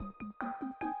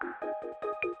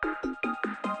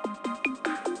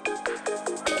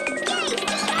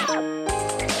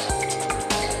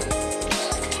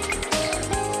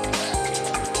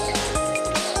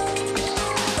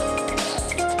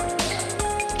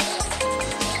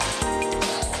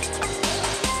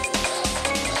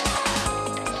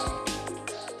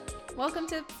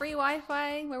to Free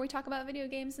Wi-Fi, where we talk about video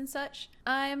games and such.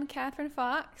 I'm Catherine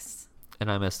Fox.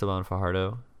 And I'm Esteban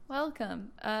Fajardo.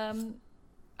 Welcome.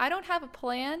 I don't have a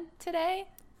plan today.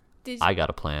 I got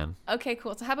a plan. Okay,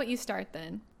 cool. So how about you start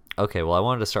then? Okay, well, I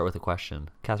wanted to start with a question.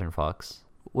 Catherine Fox,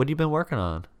 what have you been working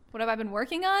on? What have I been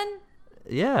working on?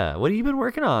 Yeah, what have you been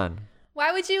working on?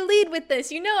 Why would you lead with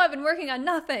this? You know I've been working on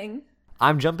nothing.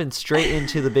 I'm jumping straight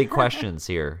into the big questions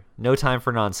here. No time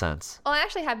for nonsense. Well, I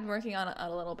actually have been working on it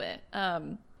a little bit.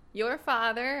 Your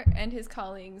father and his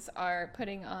colleagues are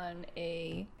putting on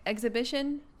a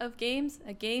exhibition of games,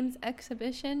 a games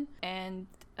exhibition, and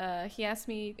he asked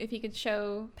me if he could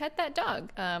show Pet That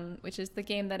Dog, which is the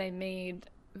game that I made.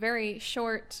 Very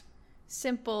short,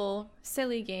 simple,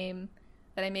 silly game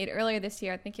that I made earlier this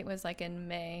year. I think it was like in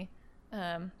May.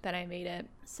 That I made it.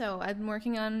 So I've been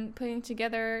working on putting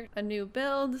together a new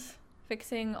build,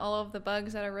 fixing all of the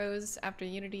bugs that arose after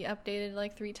Unity updated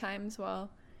like 3 times while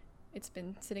it's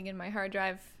been sitting in my hard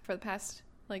drive for the past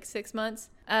like 6 months.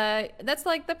 That's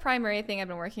like the primary thing I've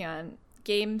been working on,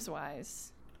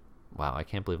 games-wise. Wow, I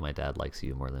can't believe my dad likes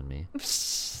you more than me.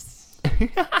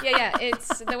 yeah.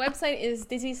 The website is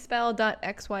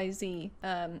dizzyspell.xyz,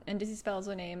 and Dizzyspell is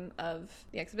the name of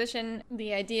the exhibition.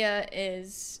 The idea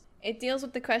is it deals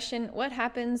with the question, what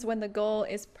happens when the goal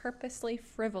is purposely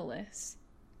frivolous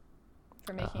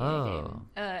for making a game?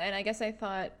 And I guess I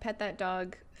thought Pet That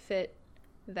Dog fit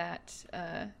that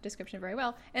description very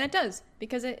well. And it does,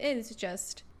 because it is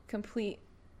just complete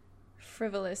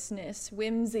frivolousness,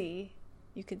 whimsy,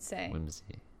 you could say.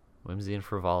 Whimsy and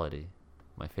frivolity.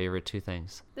 My favorite 2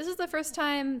 things. This is the first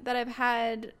time that I've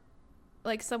had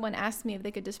like someone ask me if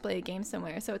they could display a game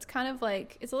somewhere. So it's kind of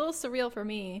like, it's a little surreal for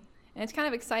me. And it's kind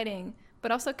of exciting,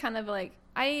 but also kind of like,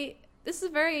 this is a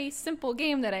very simple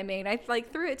game that I made. I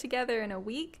like threw it together in a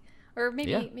week, or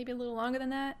maybe a little longer than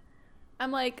that.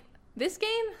 I'm like, this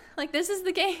game? Like, this is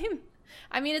the game?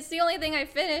 I mean, it's the only thing I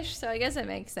finished, so I guess it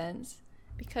makes sense.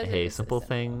 Because hey, simple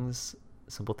things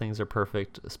are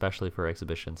perfect, especially for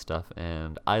exhibition stuff.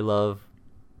 And I love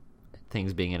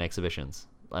things being in exhibitions.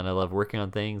 And I love working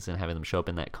on things and having them show up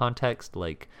in that context.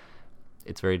 Like,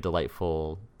 it's very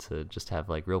delightful to just have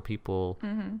like real people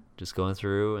just going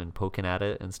through and poking at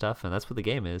it and stuff. And that's what the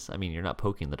game is. I mean, you're not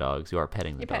poking the dogs, you are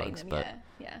petting the dogs. Them, but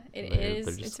yeah. It is.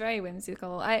 Just... It's very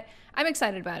whimsical. I'm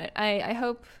excited about it. I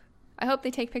hope they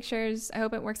take pictures. I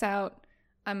hope it works out.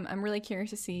 I'm really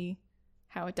curious to see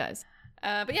how it does.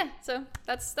 But yeah, so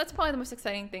that's probably the most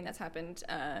exciting thing that's happened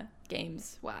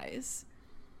games wise.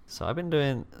 So I've been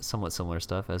doing somewhat similar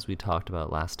stuff as we talked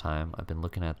about last time. I've been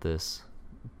looking at this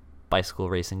bicycle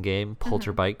racing game,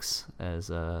 Polter Bikes, as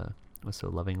was so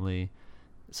lovingly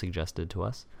suggested to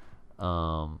us.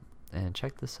 And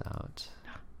check this out.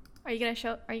 Are you gonna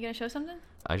show something?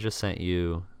 I just sent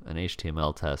you an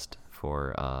HTML test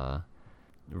for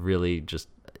really just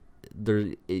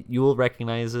you will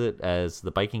recognize it as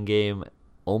the biking game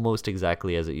almost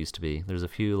exactly as it used to be. There's a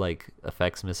few like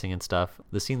effects missing and stuff.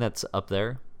 The scene that's up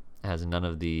there has none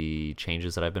of the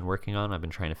changes that I've been working on. I've been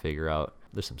trying to figure out,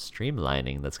 there's some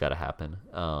streamlining that's got to happen.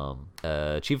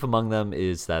 Chief among them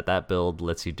is that build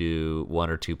lets you do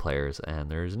 1 or 2 players, and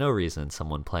there's no reason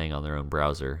someone playing on their own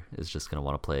browser is just going to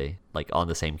want to play like on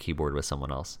the same keyboard with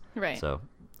someone else. Right. So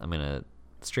I'm going to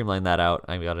streamline that out.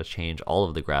 I've got to change all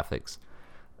of the graphics.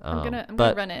 I'm gonna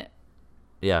run it.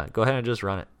 Yeah, go ahead and just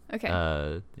run it. Okay.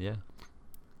 Yeah.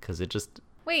 Because it just...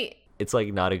 Wait. It's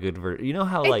like not a good version. You know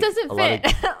how like... It doesn't fit.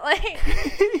 Like,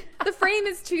 the frame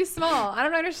is too small. I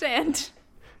don't understand.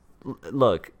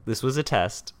 Look, this was a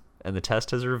test, and the test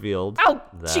has revealed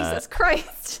that... Jesus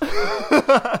Christ.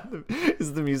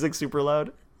 Is the music super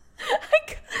loud?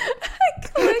 I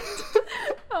clicked.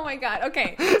 Oh my god.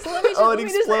 Okay, so let me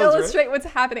just illustrate what's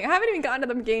happening. I haven't even gotten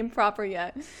to the game proper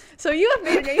yet. So you have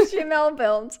made an HTML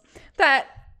build that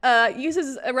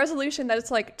uses a resolution that is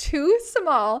like too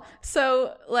small.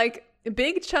 So like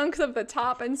big chunks of the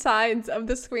top and sides of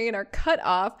the screen are cut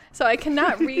off. So I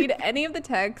cannot read any of the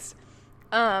text.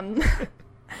 The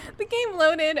game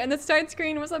loaded and the start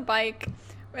screen was a bike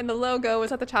and the logo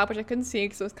was at the top, which I couldn't see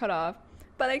because it was cut off.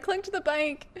 But I clicked the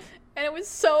bike and it was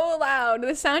so loud.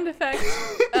 The sound effect,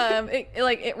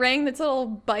 it rang this little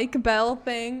bike bell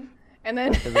thing, and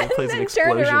then it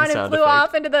turned around and flew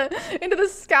off into the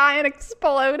sky and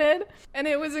exploded. And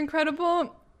it was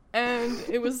incredible. And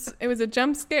it was a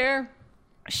jump scare.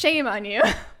 Shame on you.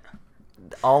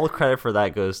 All credit for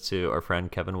that goes to our friend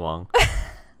Kevin Wong.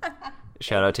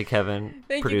 Shout out to Kevin,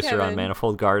 producer on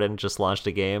Manifold Garden, just launched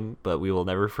a game, but we will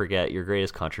never forget your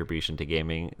greatest contribution to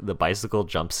gaming, the bicycle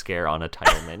jump scare on a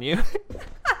title menu.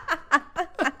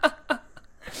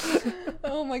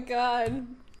 Oh my god.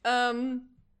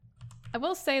 I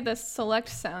will say the select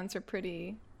sounds are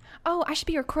pretty... Oh, I should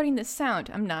be recording this sound.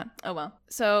 I'm not. Oh, well.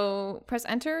 So press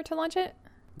enter to launch it?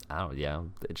 Yeah.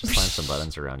 Just find some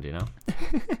buttons around, you know?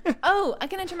 Oh, I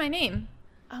can enter my name.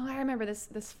 Oh, I remember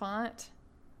this font.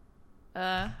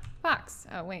 Fox.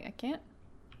 Oh, wait, I can't?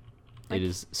 It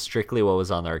is strictly what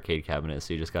was on the arcade cabinet,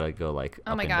 so you just gotta go like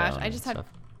oh up my and gosh, down I just and had...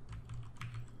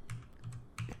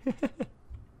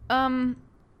 stuff.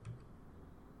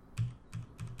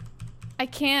 I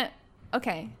can't...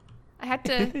 Okay. I have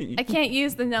to... I can't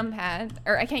use the numpad,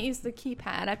 or I can't use the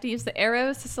keypad. I have to use the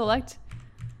arrows to select.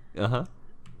 Uh-huh.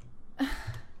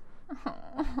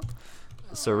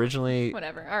 So originally...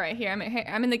 Whatever. All right, here,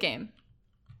 I'm in the game.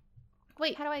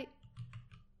 Wait, how do I...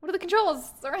 What are the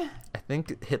controls? I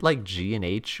think hit like G and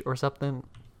H or something.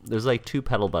 There's like 2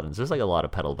 pedal buttons. There's like a lot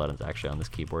of pedal buttons actually on this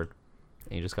keyboard.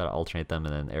 And you just gotta alternate them,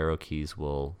 and then arrow keys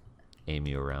will aim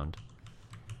you around.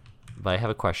 But I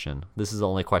have a question. This is the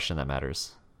only question that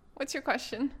matters. What's your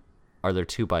question? Are there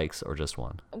 2 bikes or just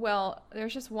one? Well,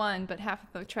 there's just one, but half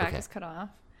of the track is cut off.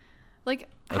 Like,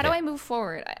 how do I move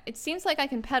forward? It seems like I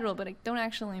can pedal, but I don't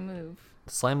actually move.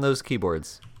 Slam those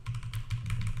keyboards.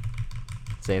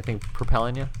 Is anything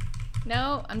propelling you?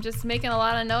 No, I'm just making a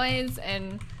lot of noise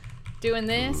and doing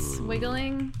this,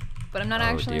 wiggling, but I'm not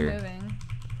actually moving.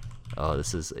 Oh,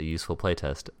 this is a useful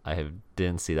playtest.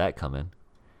 Didn't see that coming.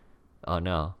 Oh,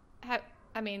 no. Have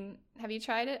you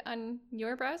tried it on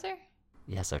your browser?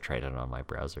 Yes, I've tried it on my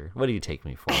browser. What do you take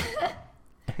me for?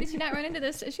 Did you not run into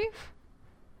this issue?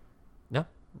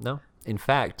 No. In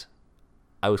fact,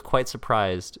 I was quite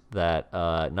surprised that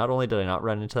not only did I not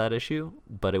run into that issue,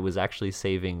 but it was actually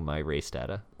saving my race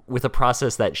data with a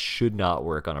process that should not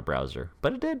work on a browser.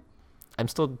 But it did. I'm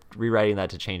still rewriting that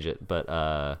to change it. But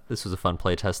this was a fun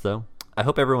playtest, though. I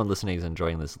hope everyone listening is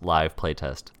enjoying this live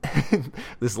playtest.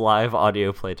 This live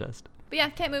audio playtest. But yeah,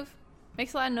 can't move.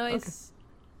 Makes a lot of noise.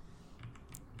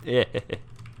 Okay. Yeah.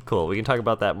 Cool. We can talk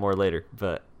about that more later.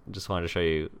 But just wanted to show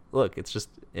you. Look, it's just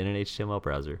in an HTML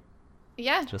browser.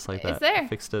 Yeah, just like that. It's there.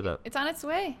 Fixed it up. It's on its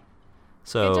way.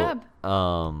 So, good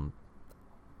job.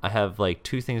 I have like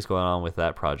 2 things going on with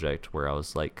that project where I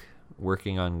was like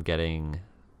working on getting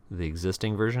the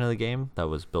existing version of the game that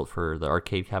was built for the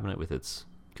arcade cabinet with its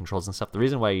controls and stuff. The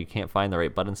reason why you can't find the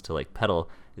right buttons to like pedal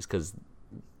is because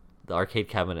the arcade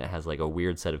cabinet has like a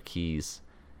weird set of keys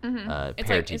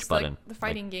paired to each button. Like the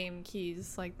fighting game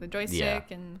keys, like the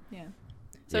joystick and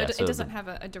So it doesn't have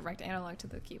a direct analog to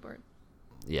the keyboard.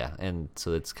 Yeah, and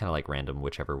so it's kind of like random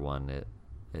whichever one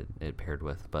it paired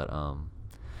with. But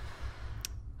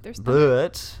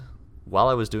while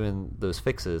I was doing those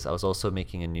fixes, I was also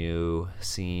making a new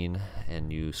scene and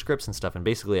new scripts and stuff. And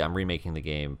basically, I'm remaking the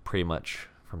game pretty much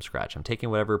from scratch. I'm taking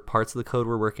whatever parts of the code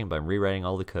we're working, but I'm rewriting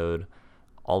all the code,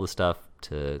 all the stuff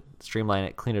to streamline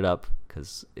it, clean it up,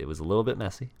 because it was a little bit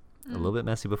messy. A little bit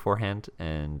messy beforehand,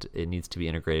 and it needs to be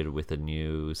integrated with a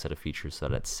new set of features so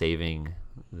that it's saving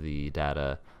the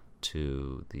data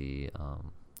to the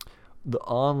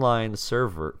online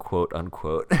server, quote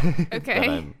unquote,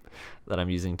 okay. that I'm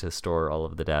using to store all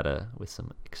of the data with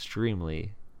some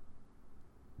extremely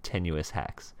tenuous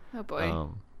hacks. Oh boy.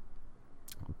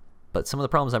 But some of the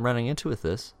problems I'm running into with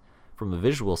this, from a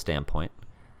visual standpoint,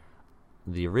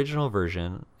 the original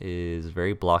version is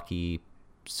very blocky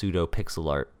pseudo pixel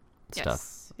art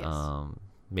stuff. Yes.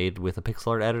 Made with a pixel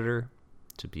art editor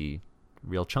to be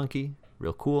real chunky,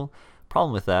 real cool.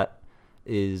 Problem with that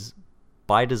is,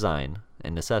 by design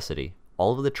and necessity,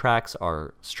 all of the tracks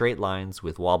are straight lines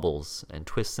with wobbles and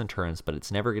twists and turns, but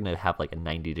it's never going to have like a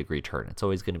 90-degree turn. It's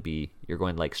always going to be, you're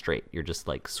going like straight. You're just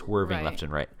like swerving left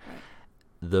and right.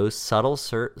 Those subtle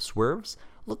swerves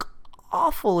look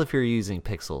awful if you're using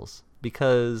pixels,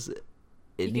 because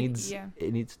it needs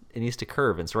to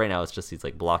curve, and so right now it's just these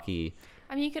like blocky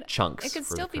chunks. It could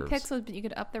still be pixels, but you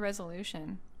could up the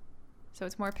resolution, so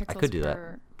it's more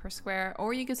pixels per square,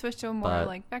 or you could switch to a more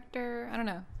like vector. I don't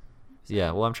know. So.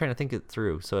 Yeah, well, I'm trying to think it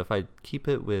through. So if I keep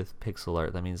it with pixel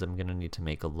art, that means I'm going to need to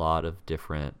make a lot of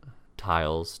different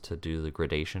tiles to do the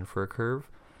gradation for a curve,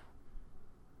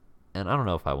 and I don't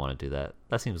know if I want to do that.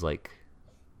 That seems like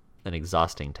an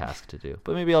exhausting task to do,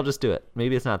 but maybe I'll just do it.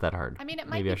 Maybe it's not that hard. I mean, it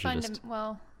might be fun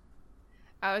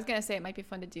I was gonna say it might be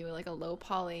fun to do like a low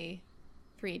poly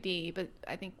 3D, but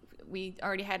I think we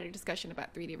already had a discussion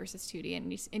about 3D versus 2D,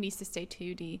 and it needs to stay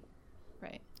 2D,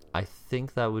 right? I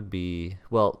think that would be,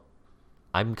 well,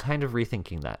 I'm kind of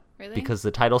rethinking that. Really? Because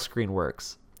the title screen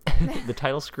works. The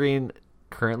title screen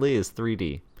currently is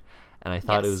 3D, and I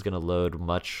thought it was going to load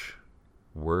much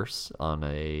worse on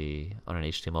an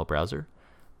HTML browser,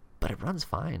 but it runs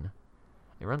fine.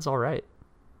 It runs all right.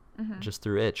 just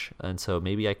through itch. And so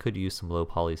maybe I could use some low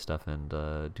poly stuff and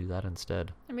do that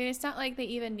instead. I mean, it's not like they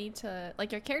even need to,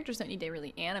 like, your characters don't need to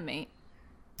really animate.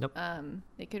 Nope.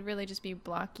 They could really just be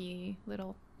blocky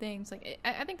little things. Like,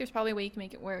 I think there's probably a way you can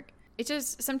make it work. It's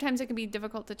just sometimes it can be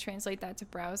difficult to translate that to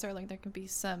browser. Like, there can be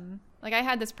some, like, I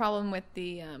had this problem with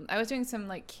the I was doing some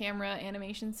like camera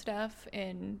animation stuff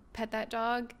in Pet That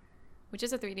Dog, which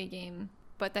is a 3D game,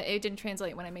 but that it didn't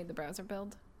translate when I made the browser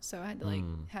build, so I had to like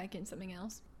hack in something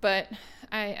else. But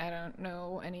I don't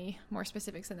know any more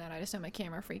specifics than that. I just know my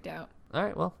camera freaked out. All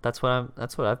right, well, that's what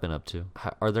I've been up to.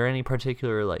 Are there any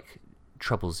particular like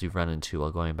troubles you've run into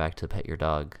while going back to pet your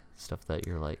dog? Stuff that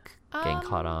you're like getting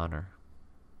caught on, or?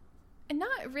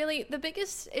 Not really. The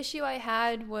biggest issue I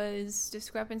had was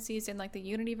discrepancies in like the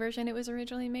Unity version it was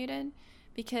originally made in,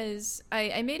 because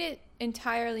I made it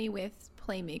entirely with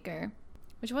Playmaker,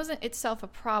 which wasn't itself a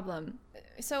problem.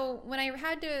 So when I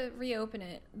had to reopen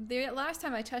it, the last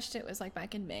time I touched it was like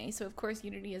back in May. So of course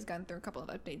Unity has gone through a couple of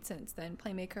updates since then.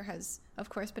 Playmaker has of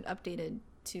course been updated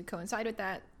to coincide with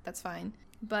that. That's fine.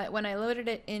 But when I loaded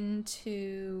it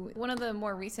into one of the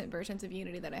more recent versions of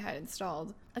Unity that I had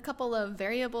installed, a couple of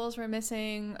variables were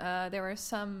missing. There were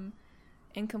some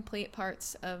incomplete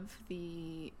parts of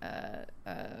the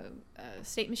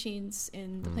state machines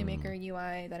in the Playmaker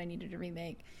UI that I needed to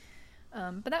remake.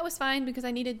 But that was fine because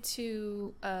I needed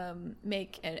to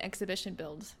make an exhibition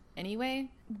build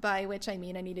anyway, by which I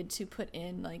mean I needed to put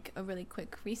in like a really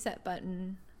quick reset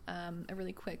button, a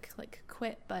really quick like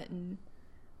quit button,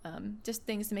 just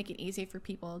things to make it easy for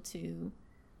people to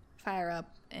fire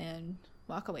up and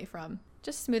walk away from.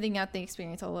 Just smoothing out the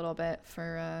experience a little bit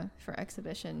for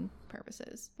exhibition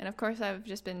purposes. And of course I've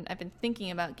been thinking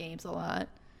about games a lot,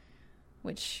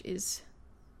 which is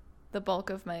the bulk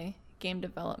of my game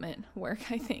development work,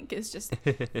 I think, is just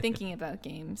thinking about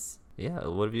games. Yeah,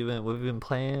 what have you been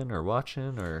playing or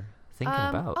watching or thinking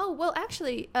about? Oh, well,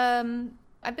 actually,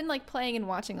 I've been like playing and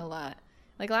watching a lot.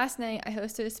 Like last night, I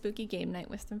hosted a spooky game night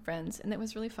with some friends, and it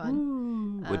was really fun.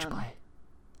 Ooh, what'd you play?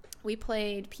 We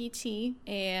played PT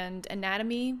and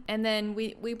Anatomy, and then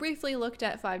we briefly looked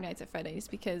at Five Nights at Freddy's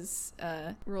because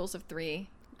rules of 3.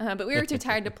 But we were too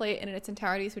tired to play it in its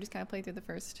entirety, so we just kind of played through the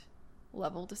first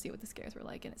level to see what the scares were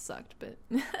like, and it sucked. But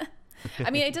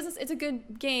I mean, it's a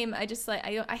good game. I just like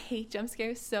I hate jump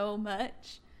scares so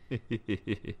much.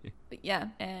 But yeah,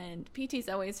 and PT's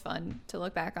always fun to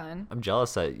look back on. I'm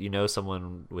jealous that you know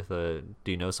someone with a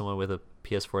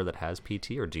PS4 that has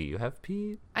PT, or do you have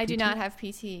PT? I do not have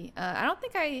PT. I don't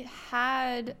think I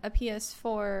had a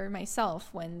PS4 myself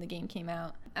when the game came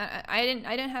out. I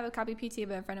didn't have a copy of PT,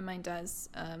 but a friend of mine does.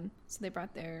 So they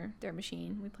brought their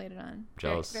machine. We played it on.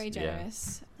 Jealous. Very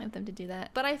generous of them to do that.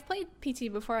 But I've played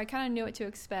PT before. I kind of knew what to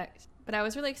expect. But I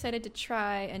was really excited to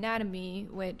try Anatomy,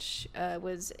 which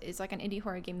is like an indie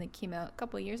horror game that came out a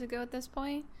couple of years ago at this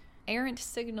point. Errant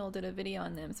Signal did a video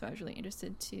on them, so I was really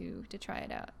interested to try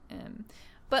it out.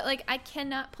 But like, I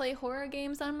cannot play horror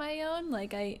games on my own.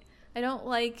 Like I don't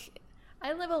like.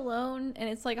 I live alone, and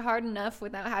it's like hard enough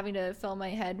without having to fill my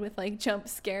head with like jump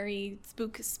scary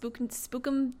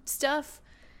spookum stuff.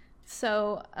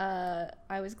 So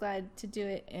I was glad to do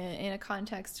it in a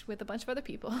context with a bunch of other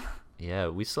people. Yeah,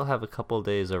 we still have a couple of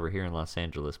days over here in Los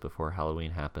Angeles before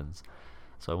Halloween happens.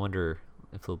 So I wonder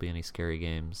if there'll be any scary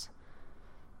games,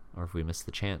 or if we miss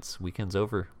the chance. Weekend's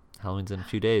over. Halloween's in a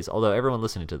few days. Although everyone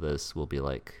listening to this will be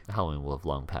like, Halloween will have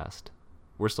long passed.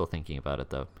 We're still thinking about it,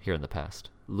 though, here in the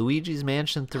past. Luigi's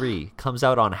Mansion 3 comes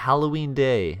out on Halloween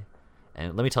Day.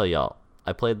 And let me tell y'all,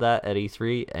 I played that at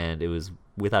E3, and it was,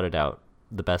 without a doubt,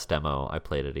 the best demo I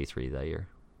played at E3 that year.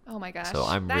 Oh my gosh. So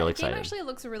I'm real excited. That game actually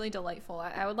looks really delightful.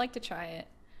 I would like to try it.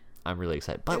 I'm really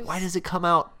excited. But why does it come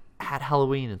out at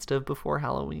Halloween instead of before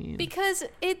Halloween? Because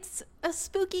it's a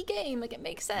spooky game. Like, it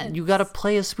makes sense. You gotta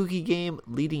play a spooky game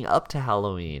leading up to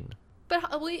Halloween.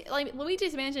 But like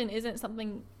Luigi's Mansion isn't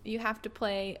something you have to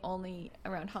play only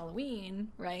around Halloween,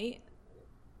 right?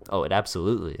 Oh, it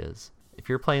absolutely is. If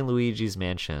you're playing Luigi's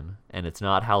Mansion and it's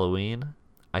not Halloween,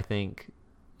 I think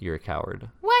you're a coward.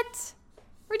 What?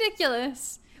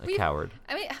 Ridiculous. Coward.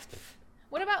 I mean,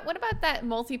 what about that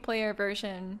multiplayer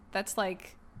version that's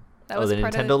like... That was the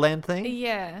Nintendo Land thing?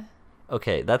 Yeah.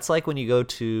 Okay, that's like when you go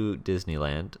to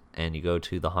Disneyland and you go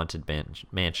to the Haunted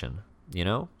Mansion, you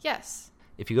know? Yes.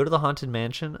 If you go to the Haunted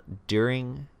Mansion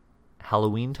during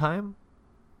Halloween time,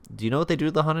 do you know what they do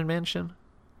to the Haunted Mansion?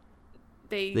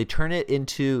 They turn it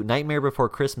into Nightmare Before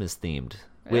Christmas themed.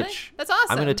 Really? Which that's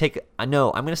awesome.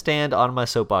 I'm gonna stand on my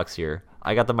soapbox here.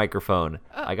 I got the microphone.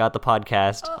 Oh. I got the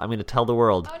podcast. Oh. I'm gonna tell the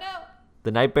world. Oh no.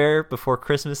 The Nightmare Before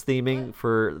Christmas theming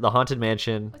for the Haunted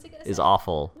Mansion is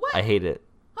awful. What? I hate it.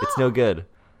 It's no good.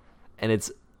 And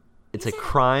it's It's a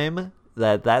crime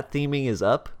that theming is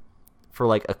up for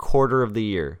like a quarter of the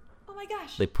year. Oh my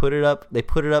gosh. They put it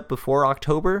up before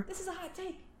October. This is a hot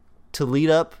take. To lead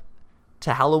up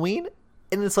to Halloween.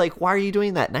 And it's like, why are you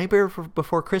doing that? Nightmare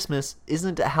Before Christmas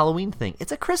isn't a Halloween thing.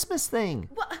 It's a Christmas thing.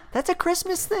 What? That's a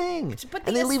Christmas thing. But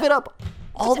and they leave it up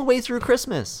all the way through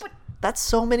Christmas. That's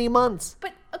so many months.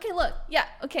 But, okay, look. Yeah,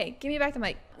 okay. Give me back the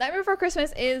mic. Nightmare Before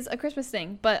Christmas is a Christmas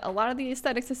thing, but a lot of the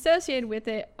aesthetics associated with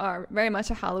it are very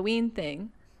much a Halloween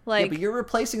thing. Like, yeah, but you're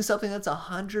replacing something that's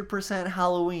 100%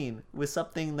 Halloween with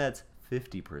something that's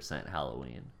 50%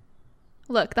 Halloween.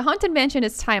 Look, the Haunted Mansion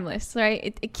is timeless,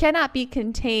 right? It cannot be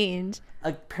contained.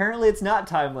 Apparently it's not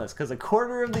timeless, because a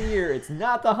quarter of the year, it's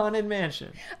not the Haunted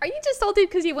Mansion. Are you just salty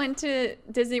because you went to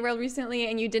Disney World recently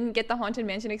and you didn't get the Haunted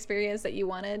Mansion experience that you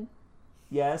wanted?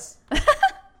 Yes.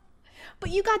 But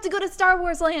you got to go to Star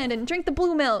Wars Land and drink the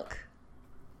blue milk.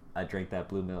 I drank that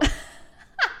blue milk.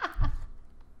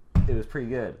 It was pretty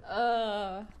good.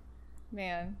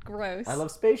 Man, gross. I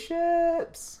love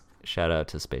spaceships. Shout out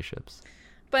to spaceships.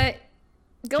 But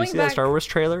going Did you see back, that Star Wars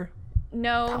trailer?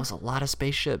 No. That was a lot of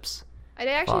spaceships. I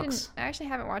actually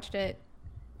haven't watched it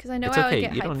because I know it's I okay. would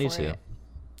get You hyped don't need for to. it.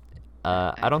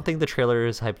 I don't think the trailer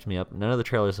has hyped me up. None of the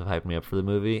trailers have hyped me up for the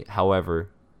movie.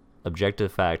 However,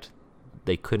 objective fact,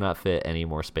 they could not fit any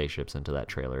more spaceships into that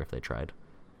trailer if they tried.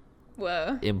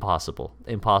 Whoa. Impossible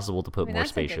to put more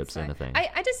spaceships in a thing.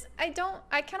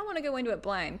 I kind of want to go into it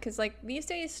blind because like these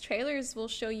days trailers will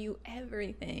show you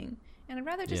everything, and I'd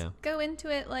rather just go into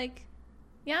it like,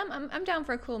 yeah, I'm down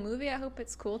for a cool movie. I hope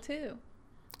it's cool too.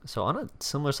 So on a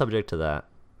similar subject to that,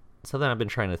 something I've been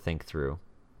trying to think through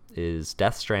is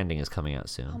Death Stranding is coming out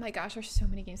soon. Oh my gosh, there's so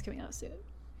many games coming out soon.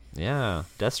 Yeah,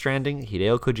 Death Stranding,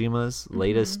 Hideo Kojima's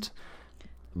latest,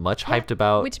 much hyped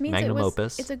about which means magnum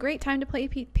opus. It's a great time to play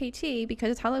PT because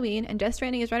it's Halloween and Death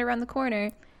Stranding is right around the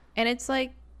corner, and it's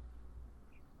like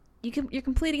you're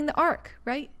completing the arc,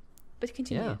 right? But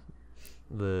continue. Yeah,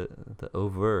 the au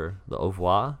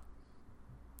revoir,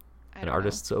 an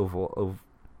artist's au revoir.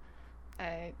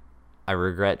 I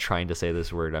regret trying to say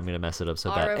this word. I'm going to mess it up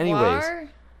so bad. Anyways,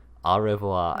 au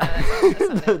revoir.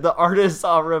 The artist's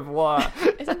au revoir.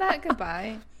 Isn't that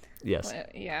goodbye? Yes. Well,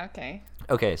 yeah, okay.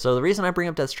 Okay, so the reason I bring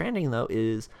up Death Stranding, though,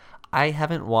 is I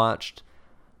haven't watched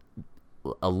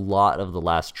a lot of the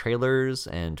last trailers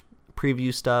and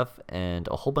preview stuff and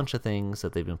a whole bunch of things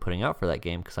that they've been putting out for that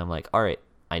game because I'm like, all right,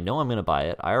 I know I'm going to buy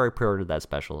it. I already pre-ordered that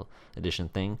special edition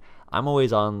thing. I'm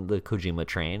always on the Kojima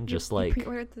train, you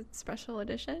pre-ordered the special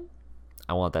edition?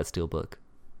 I want that steelbook.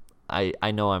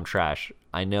 I know I'm trash.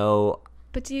 I know.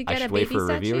 But do you get I should a wait baby for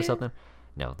a review statue? or something.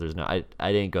 No, there's no.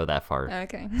 I didn't go that far.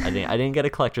 Okay. I didn't get a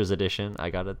collector's edition. I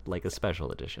got a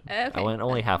special edition. Okay. I went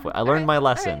only halfway. I learned my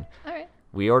lesson. All right.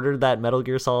 We ordered that Metal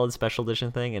Gear Solid special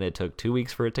edition thing, and it took 2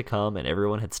 weeks for it to come, and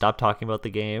everyone had stopped talking about the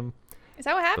game. Is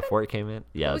that what happened? Before it came in.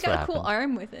 Yeah, well, that's what happened. We got a cool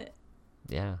arm with it.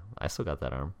 Yeah, I still got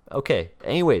that arm. Okay.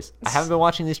 Anyways, I haven't been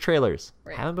watching these trailers.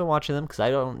 Right. I haven't been watching them because I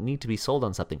don't need to be sold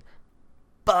on something.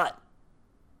 But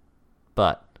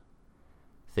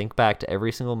think back to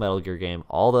every single Metal Gear game,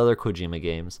 all the other Kojima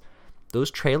games. Those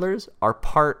trailers are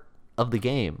part of the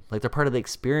game. Like, they're part of the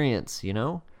experience, you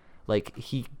know? Like,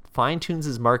 he fine-tunes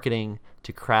his marketing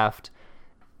to craft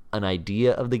an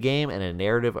idea of the game and a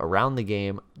narrative around the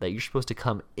game that you're supposed to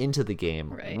come into the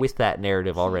game with that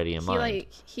narrative already in mind.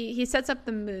 He sets up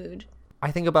the mood.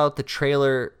 I think about the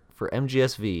trailer for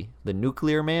MGSV, the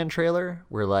Nuclear Man trailer,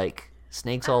 where, like,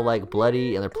 Snake's all, like,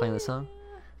 bloody and they're playing the song.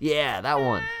 Yeah, that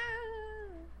one.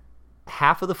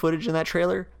 Half of the footage in that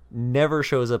trailer never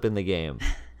shows up in the game.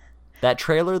 That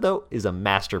trailer, though, is a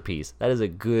masterpiece. That is a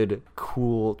good,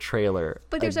 cool trailer.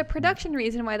 But there's a production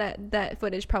reason why that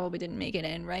footage probably didn't make it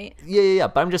in, right? Yeah.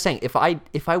 But I'm just saying, if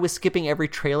I was skipping every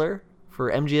trailer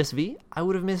for MGSV, I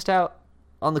would have missed out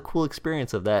on the cool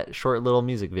experience of that short little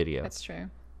music video. That's true.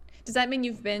 Does that mean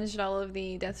you've binged all of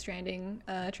the Death Stranding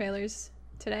trailers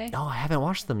today? No, I haven't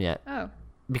watched them yet. Oh.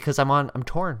 Because I'm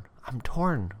torn. I'm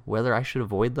torn whether I should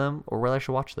avoid them or whether I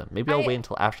should watch them. Maybe I'll wait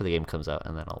until after the game comes out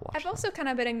and then I'll watch them. I've also kind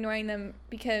of been ignoring them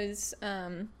because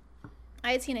I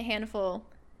had seen a handful,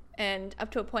 and up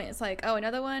to a point it's like, oh,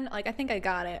 another one? Like, I think I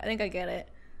got it. I think I get it.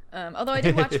 Although I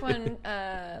did watch one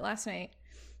last night,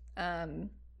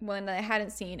 one that I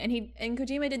hadn't seen. And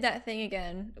Kojima did that thing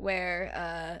again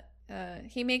where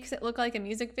he makes it look like a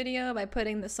music video by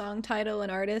putting the song title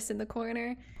and artist in the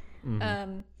corner.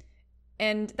 Mm-hmm.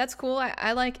 And that's cool.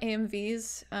 I like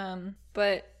AMVs,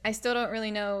 but I still don't really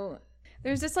know.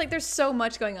 There's so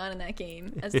much going on in that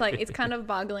game. It's like, it's kind of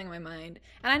boggling my mind.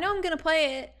 And I know I'm going to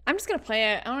play it. I'm just going to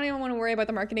play it. I don't even want to worry about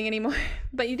the marketing anymore.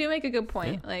 But you do make a good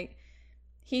point. Yeah. Like,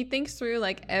 he thinks through,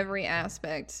 like, every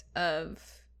aspect of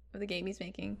of the game he's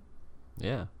making.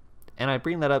 Yeah. And I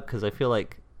bring that up because I feel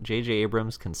like J.J.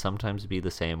 Abrams can sometimes be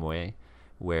the same way,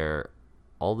 where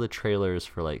all the trailers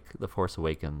for like The Force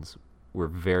Awakens were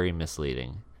very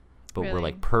misleading, but were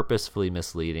like purposefully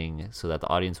misleading so that the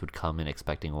audience would come in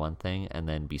expecting one thing and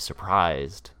then be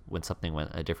surprised when something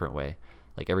went a different way.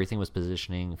 Like everything was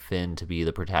positioning Finn to be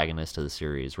the protagonist of the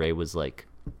series. Rey was like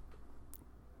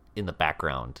in the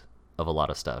background of a lot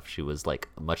of stuff. She was like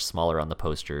much smaller on the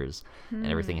posters, and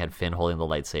everything had Finn holding the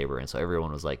lightsaber, and so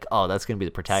everyone was like, "Oh, that's gonna be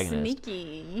the protagonist."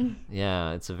 Sneaky.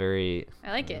 Yeah, it's a very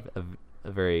I like it. A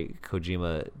very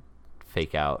Kojima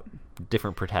fake out,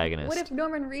 different protagonist. What if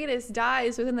Norman Reedus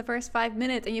dies within the first 5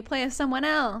 minutes and you play as someone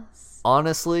else?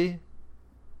 Honestly,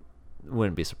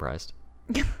 wouldn't be surprised.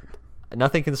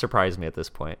 Nothing can surprise me at this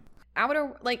point.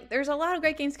 There's a lot of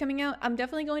great games coming out. I'm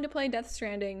definitely going to play Death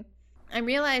Stranding. I'm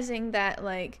realizing that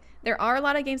there are a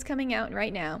lot of games coming out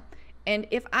right now, and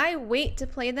if I wait to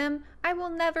play them, I will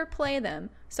never play them.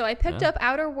 So I picked up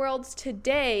Outer Worlds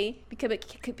today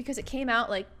because it came out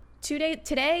like 2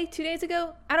 days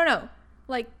ago. I don't know,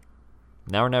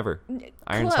 now or never.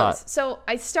 Iron's hot. So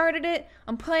I started it.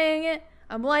 I'm playing it.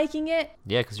 I'm liking it.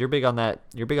 Yeah, because you're big on that.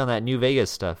 You're big on that New Vegas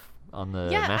stuff. On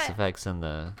the Mass Effects and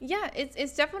the... Yeah,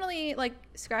 it's definitely,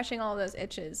 scratching all those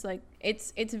itches.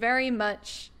 It's very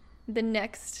much the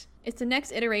next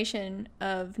iteration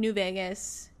of New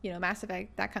Vegas, Mass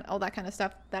Effect, all that kind of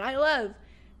stuff that I love.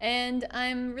 And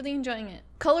I'm really enjoying it.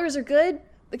 Colors are good.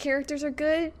 The characters are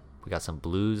good. We got some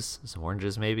blues, some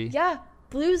oranges maybe. Yeah,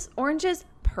 blues, oranges,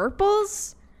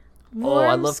 purples. Warms,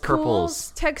 I love purples.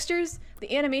 Cools, textures. The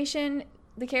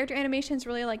character animation is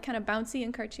really, kind of bouncy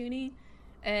and cartoony.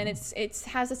 And it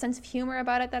has a sense of humor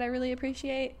about it that I really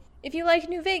appreciate. If you like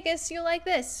New Vegas, you'll like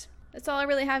this. That's all I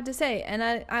really have to say. And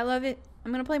I love it.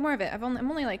 I'm going to play more of it. I'm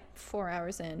only 4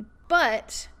 hours in.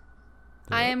 But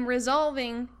I am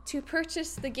resolving to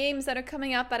purchase the games that are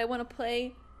coming out that I want to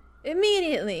play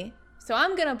immediately. So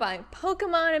I'm going to buy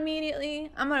Pokemon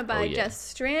immediately. I'm going to buy Death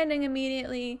Stranding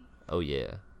immediately. Oh,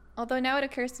 yeah. Although now it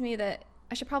occurs to me that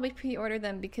I should probably pre-order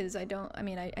them because I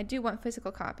do want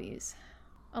physical copies.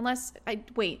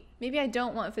 Maybe I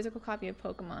don't want a physical copy of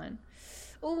Pokemon.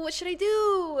 Oh, what should I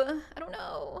do? I don't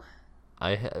know.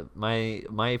 I have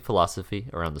my philosophy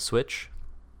around the Switch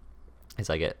is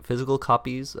I get physical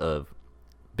copies of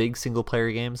big single player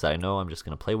games that I know I'm just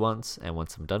going to play once, and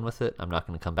once I'm done with it, I'm not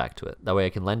going to come back to it. That way I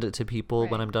can lend it to people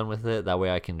when I'm done with it. That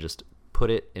way I can just put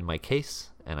it in my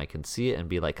case and I can see it and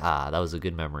be like, that was a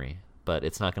good memory. But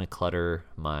it's not going to clutter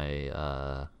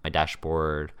my my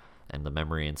dashboard and the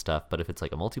memory and stuff. But if it's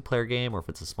like a multiplayer game, or if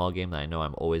it's a small game that I know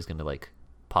I'm always going to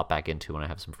pop back into when I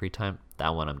have some free time,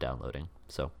 that one I'm downloading.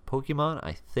 So Pokemon,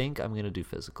 I think I'm going to do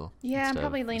physical. Yeah, I'm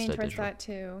probably leaning towards digital. That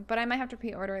too. But I might have to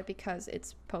pre-order it because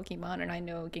it's Pokemon and I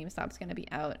know GameStop's going to be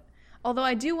out. Although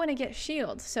I do want to get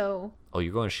Shield, so... Oh,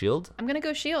 you're going Shield? I'm going to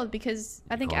go Shield because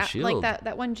I think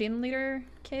that one gym leader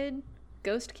kid,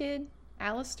 Ghost Kid,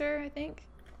 Alistair, I think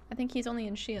he's only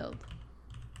in Shield.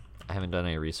 I haven't done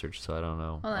any research, so I don't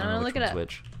know. Hold on, I'm going to look it up.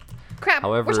 Which. Crap,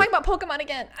 however, we're talking about Pokemon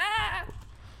again.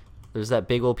 There's that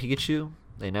big old Pikachu.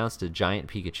 They announced a giant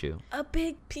Pikachu. A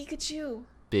big Pikachu.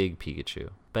 Big Pikachu.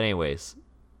 But anyways,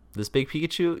 this big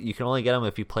Pikachu, you can only get him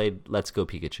if you played Let's Go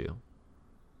Pikachu.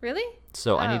 Really?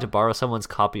 So I need to borrow someone's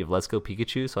copy of Let's Go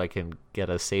Pikachu so I can get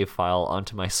a save file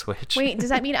onto my Switch. Wait, does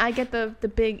that mean I get the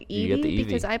big Eevee? You get the Eevee.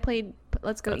 Because I played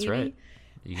Let's Go Eevee? That's right.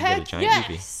 You can get a giant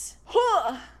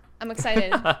Eevee. I'm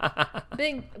excited.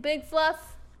 big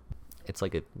fluff. It's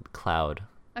like a cloud.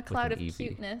 A cloud of Eevee.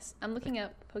 Cuteness. I'm looking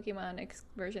up Pokemon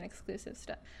version exclusive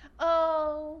stuff.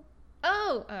 Oh.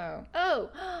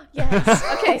 Yes.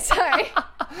 Okay, sorry.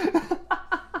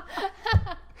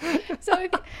 So,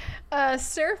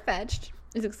 Sirfetch'd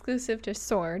is exclusive to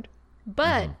Sword,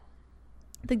 but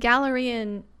the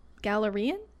Galarian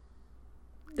Ponyta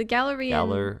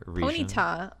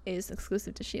is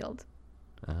exclusive to Shield.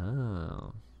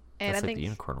 Oh. And that's like the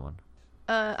unicorn one.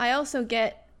 I also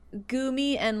get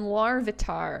Goomy and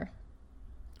Larvitar.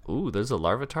 Ooh, there's a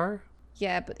Larvitar?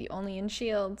 Yeah, but only in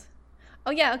Shield.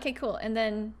 Oh, yeah, okay, cool. And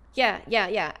then, yeah.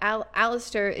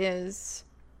 Alistair is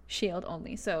Shield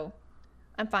only, so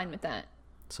I'm fine with that.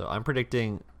 So I'm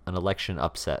predicting an election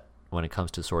upset when it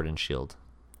comes to Sword and Shield.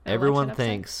 Everyone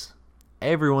is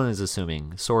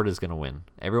assuming Sword is going to win.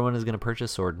 Everyone is going to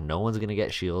purchase Sword. No one's going to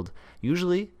get Shield.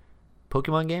 Usually,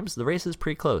 Pokemon games, the race is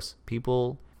pretty close.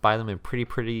 People buy them in pretty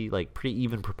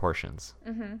even proportions.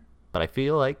 Mm-hmm. But I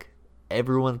feel like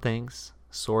everyone thinks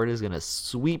Sword is going to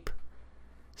sweep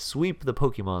the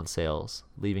Pokemon sales,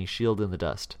 leaving Shield in the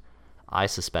dust. I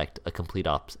suspect a complete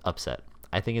upset.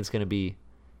 I think it's going to be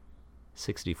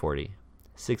 60-40.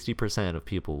 60% of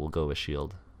people will go with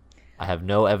shield. I have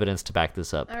no evidence to back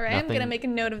this up. All right, I'm going to make a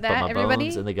note of but that. my Everybody,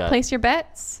 bones in the gut. place your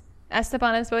bets.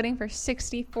 Esteban is voting for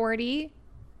 60-40.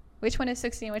 Which one is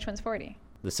 60 and which one's 40?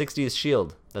 The 60 is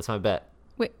shield. That's my bet.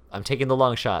 Wait, I'm taking the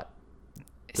long shot.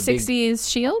 60 is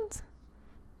shield?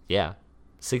 Yeah.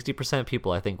 60% of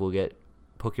people, I think, will get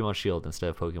Pokemon Shield instead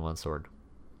of Pokemon Sword.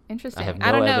 Interesting. I have no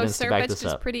I don't know. evidence to back this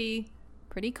Is up. pretty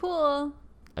cool.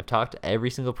 I've talked to every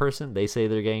single person. They say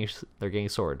they're getting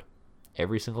Sword.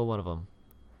 Every single one of them.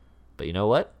 But you know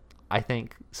what? I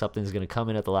think something's going to come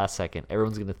in at the last second.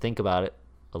 Everyone's going to think about it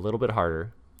a little bit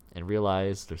harder and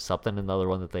realize there's something in the other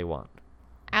one that they want.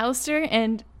 Alistair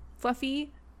and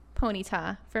Fluffy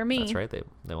Ponyta for me. That's right.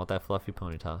 They want that fluffy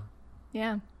Ponyta.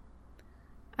 Yeah.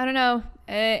 I don't know.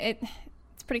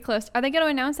 It's pretty close. Are they going to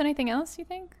announce anything else, you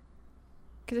think?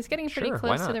 Because it's getting pretty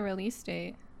close to the release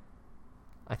date.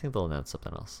 I think they'll announce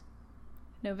something else.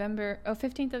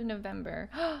 15th of November.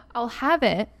 I'll have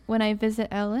it when I visit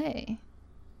LA.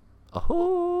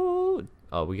 Oh,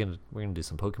 we're gonna do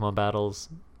some Pokemon battles.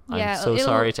 Yeah, I'm so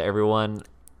sorry to everyone.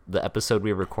 The episode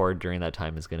we record during that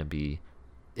time is gonna be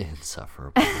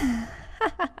insufferable.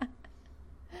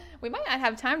 We might not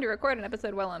have time to record an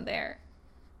episode while I'm there.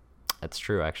 That's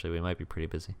true. Actually, we might be pretty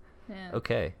busy. Yeah.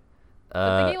 Okay.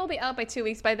 But the game will be out by 2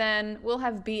 weeks. By then, we'll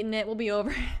have beaten it. We'll be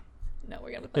over. No,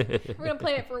 we're gonna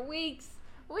play it for weeks.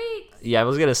 Yeah, I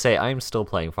was gonna say I'm still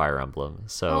playing Fire Emblem.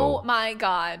 So. Oh my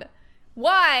god,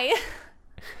 why?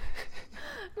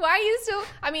 Why are you so?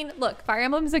 I mean, look, Fire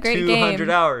Emblem is a great 200 game.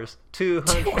 hours.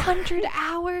 200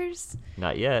 hours.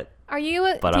 Not yet. Are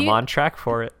you? But I'm on track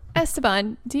for it.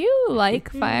 Esteban, do you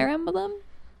like Fire Emblem?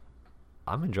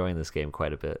 I'm enjoying this game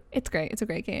quite a bit. It's great. It's a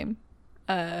great game.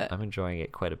 I'm enjoying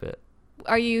it quite a bit.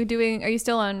 Are you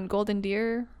still on Golden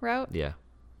Deer route? Yeah.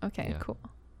 Okay, Yeah. cool.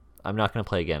 I'm not going to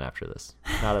play again after this.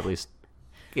 Not at least.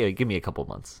 Yeah, give me a couple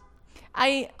months.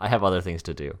 I have other things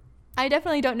to do. I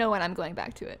definitely don't know when I'm going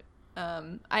back to it.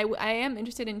 I am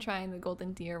interested in trying the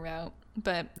Golden Deer route,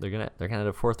 but They're gonna add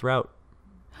a fourth route.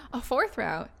 a fourth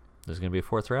route. There's gonna be a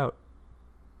fourth route.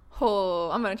 Oh,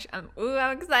 I'm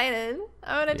excited.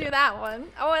 I'm gonna do that one.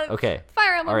 Okay.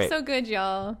 Fire Emblem's right. so good,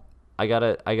 y'all. We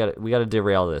gotta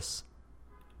derail this.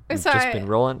 We've just been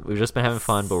rolling. We've just been having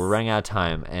fun, but we're running out of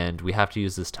time, and we have to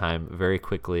use this time very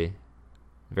quickly,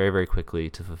 very, very quickly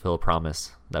to fulfill a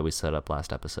promise that we set up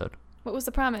last episode. What was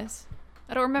the promise?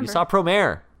 I don't remember. You saw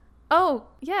Promare. Oh,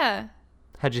 yeah.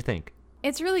 How'd you think?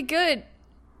 It's really good.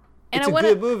 It's a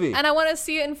good movie. And I want to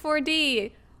see it in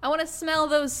 4D. I want to smell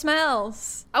those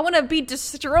smells. I want to be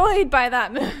destroyed by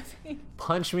that movie.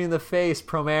 Punch me in the face,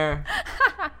 Promare.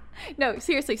 No,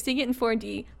 seriously, seeing it in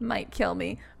 4D might kill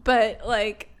me. But,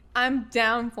 I'm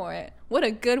down for it. What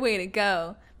a good way to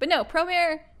go. But no,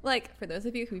 Promare, for those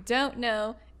of you who don't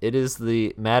know, it is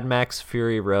the Mad Max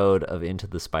Fury Road of Into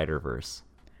the Spider-Verse.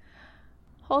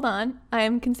 Hold on. I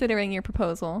am considering your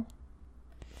proposal.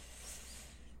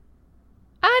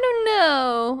 I don't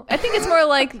know. I think it's more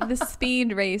like the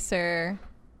Speed Racer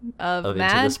of Into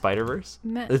the Spider-Verse?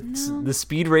 No. The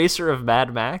Speed Racer of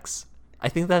Mad Max? I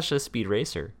think that's just Speed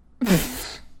Racer.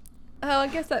 Oh, I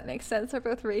guess that makes sense. They're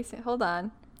both racing. Hold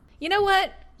on. You know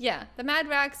what? Yeah, the Mad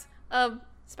Max of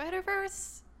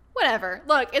Spider-Verse? Whatever.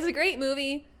 Look, it's a great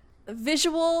movie.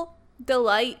 Visual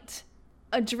delight,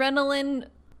 adrenaline,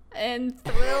 and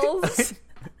thrills.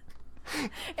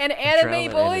 And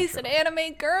anime boys and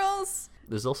anime girls.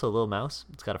 There's also a little mouse.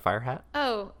 It's got a fire hat.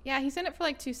 Oh, yeah, he's in it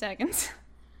for 2 seconds.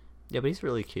 Yeah, but he's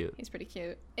really cute. He's pretty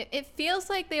cute. It feels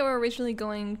like they were originally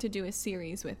going to do a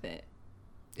series with it.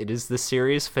 It is the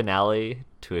series finale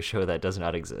to a show that does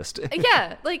not exist.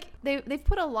 Yeah, they've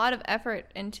put a lot of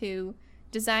effort into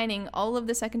designing all of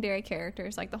the secondary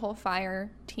characters, the whole fire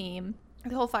team,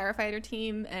 the whole firefighter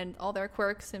team, and all their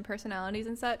quirks and personalities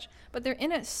and such. But they're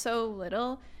in it so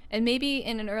little. And maybe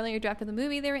in an earlier draft of the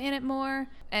movie, they were in it more.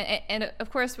 And of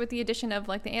course, with the addition of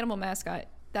the animal mascot,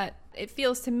 that it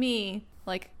feels to me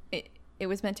like it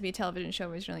was meant to be a television show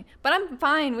originally. But I'm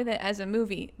fine with it as a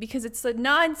movie because it's a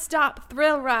non-stop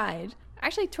thrill ride.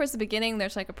 Actually, towards the beginning,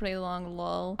 there's a pretty long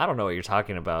lull. I don't know what you're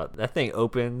talking about. That thing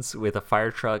opens with a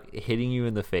fire truck hitting you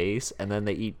in the face, and then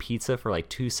they eat pizza for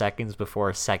 2 seconds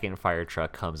before a second fire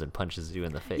truck comes and punches you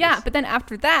in the face. Yeah, but then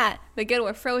after that, they go to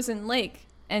a frozen lake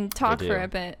and talk for a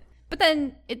bit. But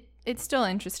then it's still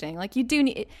interesting. You do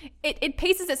need it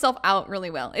paces itself out really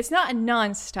well. It's not a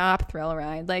non-stop thrill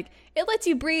ride. It lets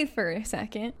you breathe for a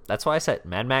second. That's why I said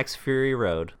Mad Max Fury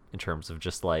Road in terms of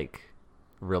just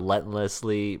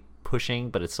relentlessly pushing,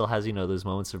 but it still has those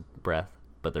moments of breath,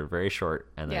 but they're very short,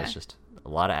 and then it's just a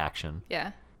lot of action.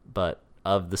 Yeah. But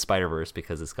of the Spider-Verse,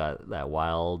 because it's got that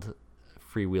wild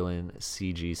freewheeling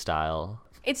CG style,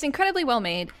 It's incredibly well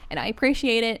made, and I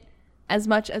appreciate it as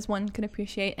much as one can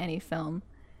appreciate any film.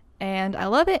 And I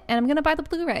love it, and I'm going to buy the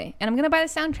Blu-ray, and I'm going to buy the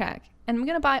soundtrack, and I'm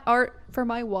going to buy art for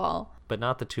my wall. But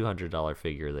not the $200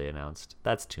 figure they announced.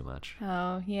 That's too much.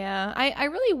 Oh, yeah. I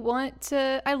really want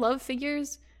to... I love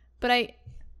figures, but I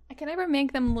can never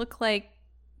make them look like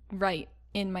right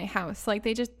in my house. Like,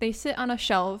 they sit on a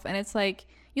shelf, and it's like,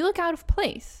 you look out of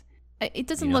place. It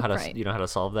doesn't look right. You know how to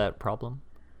solve that problem?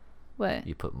 What?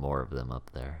 You put more of them up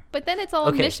there. But then it's all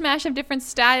a mishmash of different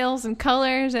styles and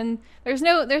colors, and there's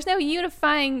no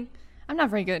unifying. I'm not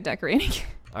very good at decorating.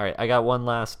 All right, I got one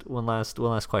last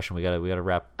question. We gotta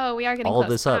wrap. Oh, we are getting all close. of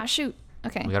this up. Ah, shoot.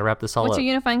 Okay. We gotta wrap this all What's up. your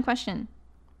unifying question?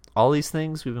 All these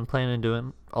things we've been planning and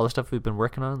doing, all the stuff we've been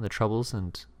working on, the troubles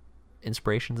and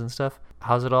inspirations and stuff.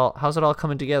 How's it all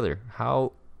coming together?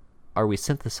 How are we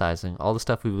synthesizing all the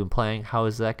stuff we've been playing? How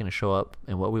is that going to show up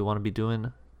in what we want to be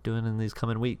doing in these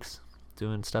coming weeks?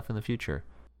 Doing stuff in the future.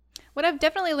 What I've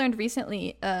definitely learned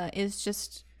recently is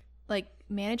just like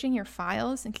managing your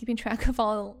files and keeping track of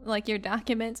all like your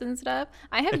documents and stuff.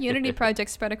 I have Unity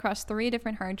projects spread across 3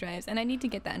 different hard drives, and I need to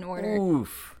get that in order.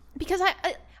 Oof. Because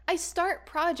I start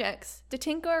projects to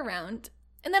tinker around,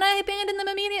 and then I abandon them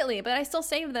immediately, but I still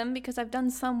save them because I've done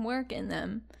some work in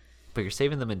them. But you're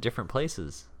saving them in different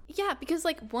places. Yeah, because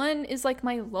like one is like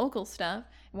my local stuff,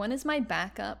 one is my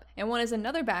backup, and one is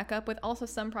another backup with also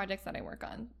some projects that I work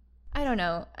on. I don't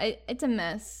know. It's a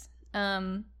mess.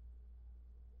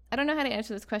 I don't know how to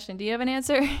answer this question. Do you have an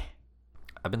answer?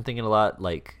 I've been thinking a lot,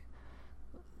 like,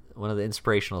 one of the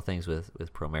inspirational things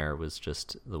with Promare was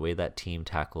just the way that team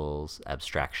tackles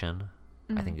abstraction.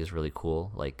 I think is really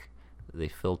cool. Like, they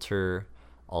filter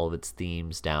all of its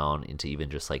themes down into even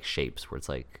just like shapes, where it's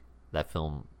like that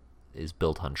film is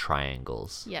built on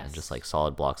triangles and just like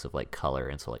solid blocks of like color,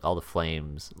 and so like all the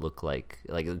flames look like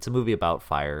it's a movie about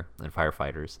fire and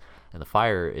firefighters, and the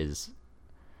fire is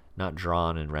not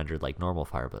drawn and rendered like normal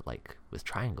fire, but like with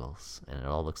triangles, and it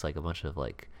all looks like a bunch of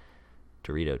like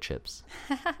Dorito chips.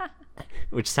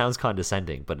 Which sounds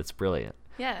condescending, but it's brilliant.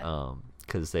 Yeah.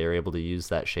 Because they are able to use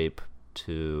that shape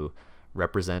to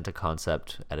represent a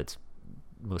concept at its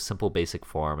most simple basic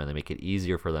form, and they make it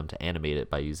easier for them to animate it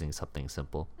by using something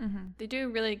simple. They do a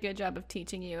really good job of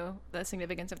teaching you the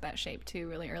significance of that shape too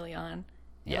really early on.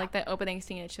 Yeah. Like that opening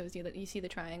scene, it shows you that you see the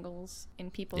triangles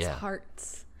in people's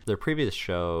hearts. Their previous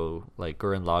show, like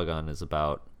Gurren Lagann, is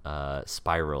about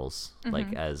spirals,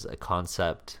 like as a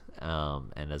concept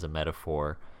and as a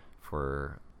metaphor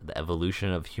for the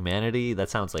evolution of humanity. That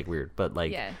sounds like weird, but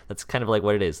like that's kind of like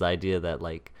what it is. The idea that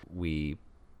like we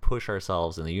push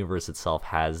ourselves, and the universe itself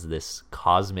has this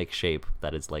cosmic shape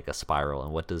that is like a spiral.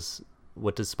 And what does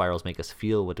spirals make us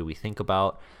feel? What do we think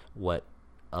about? What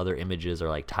other images are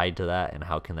like tied to that, and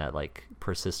how can that like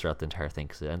persist throughout the entire thing?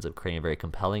 Because it ends up creating a very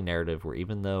compelling narrative where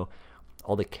even though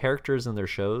all the characters in their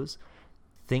shows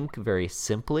think very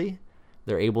simply,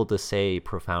 they're able to say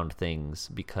profound things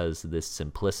because this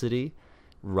simplicity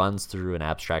runs through an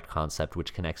abstract concept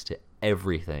which connects to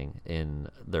everything in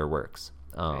their works.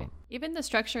 Right. Even the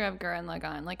structure of Gurren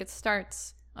Lagann, like it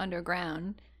starts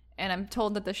underground, and I'm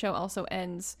told that the show also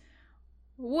ends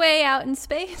way out in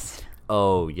space.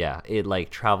 Oh yeah, it like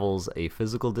travels a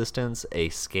physical distance, a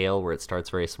scale where it starts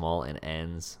very small and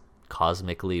ends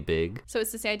cosmically big. So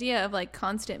it's this idea of like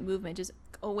constant movement, just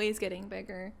always getting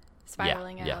bigger,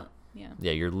 spiraling out. Yeah,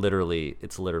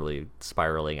 it's literally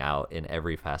spiraling out in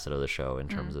every facet of the show in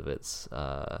terms of its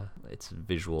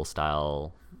visual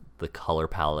style, the color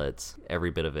palettes,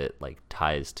 every bit of it like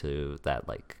ties to that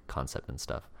like concept and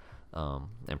stuff.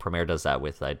 And Promare does that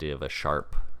with the idea of a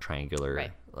sharp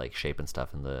triangular like shape and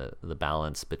stuff, and the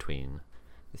balance between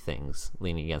things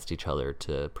leaning against each other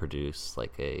to produce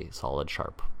like a solid,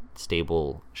 sharp,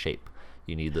 stable shape.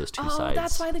 You need those two sides. Oh,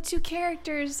 that's why the two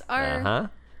characters are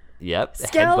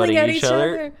headbutting at each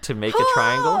other to make a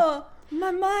triangle.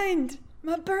 My mind,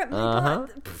 my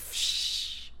blood.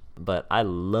 But I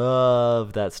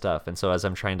love that stuff, and so as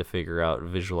I'm trying to figure out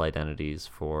visual identities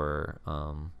for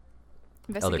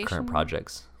other current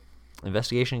projects,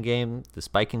 investigation game, the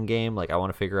spiking game, like I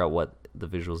want to figure out what the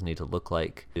visuals need to look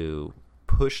like to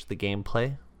push the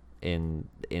gameplay in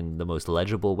the most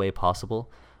legible way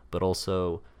possible, but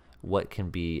also what can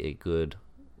be a good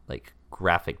like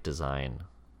graphic design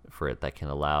for it that can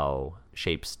allow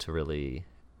shapes to really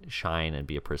shine and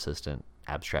be a persistent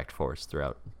abstract force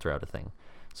throughout a thing.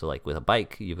 So like with a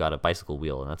bike, you've got a bicycle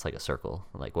wheel, and that's like a circle.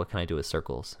 Like what can I do with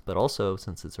circles? But also,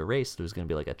 since it's a race, there's going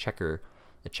to be like a checkered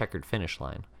finish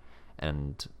line.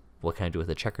 And what can I do with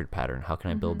a checkered pattern? How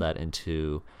can I build that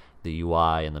into the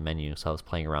UI and the menu? So I was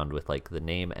playing around with like the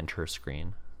name enter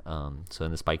screen So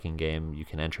in this biking game, you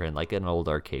can enter in like in old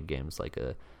arcade games, like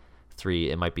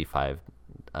it might be 5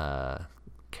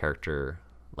 character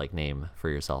like name for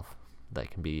yourself that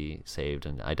can be saved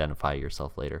and identify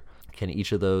yourself later. Can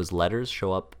each of those letters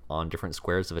show up on different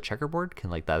squares of a checkerboard? Can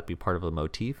like that be part of a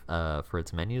motif for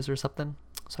its menus or something?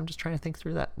 So I'm just trying to think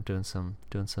through that. I'm doing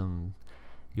some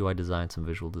UI design, some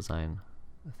visual design,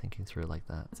 thinking through it like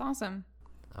that. That's awesome.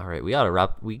 All right, we gotta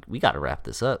wrap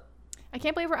this up. I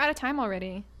can't believe we're out of time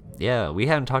already. Yeah, we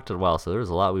haven't talked in a while, so there was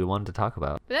a lot we wanted to talk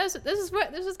about. But this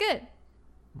was good.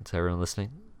 To everyone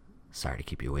listening, sorry to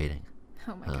keep you waiting.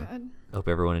 Oh my god. Hope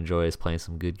everyone enjoys playing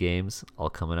some good games all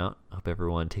coming out. Hope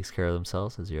everyone takes care of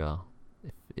themselves as you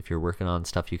if you're working on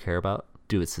stuff you care about,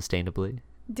 do it sustainably.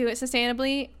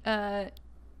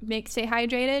 Stay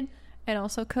hydrated and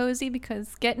also cozy because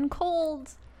it's getting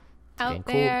cold out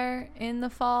there in the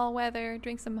fall weather.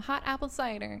 Drink some hot apple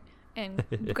cider and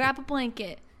grab a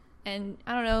blanket and,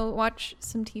 I don't know, watch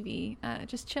some TV.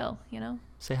 Just chill,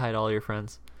 Say hi to all your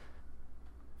friends.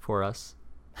 For us.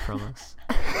 From us.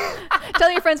 Tell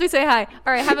your friends we say hi.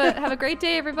 All right, have a great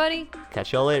day, everybody.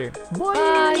 Catch y'all later.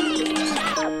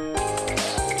 Bye.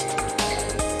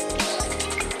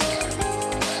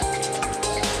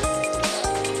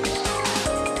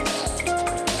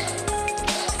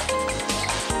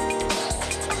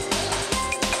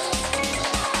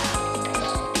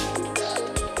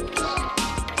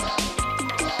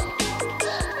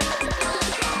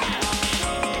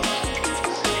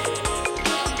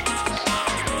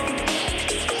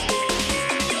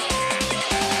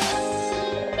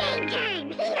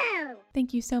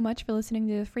 Thank you so much for listening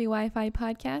to the Free Wi-Fi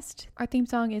podcast. Our theme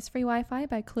song is Free Wi-Fi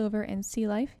by Clover and Sea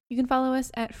Life. You can follow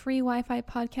us at Free Wi-Fi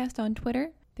Podcast on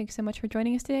Twitter. Thanks so much for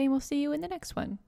joining us today, and we'll see you in the next one.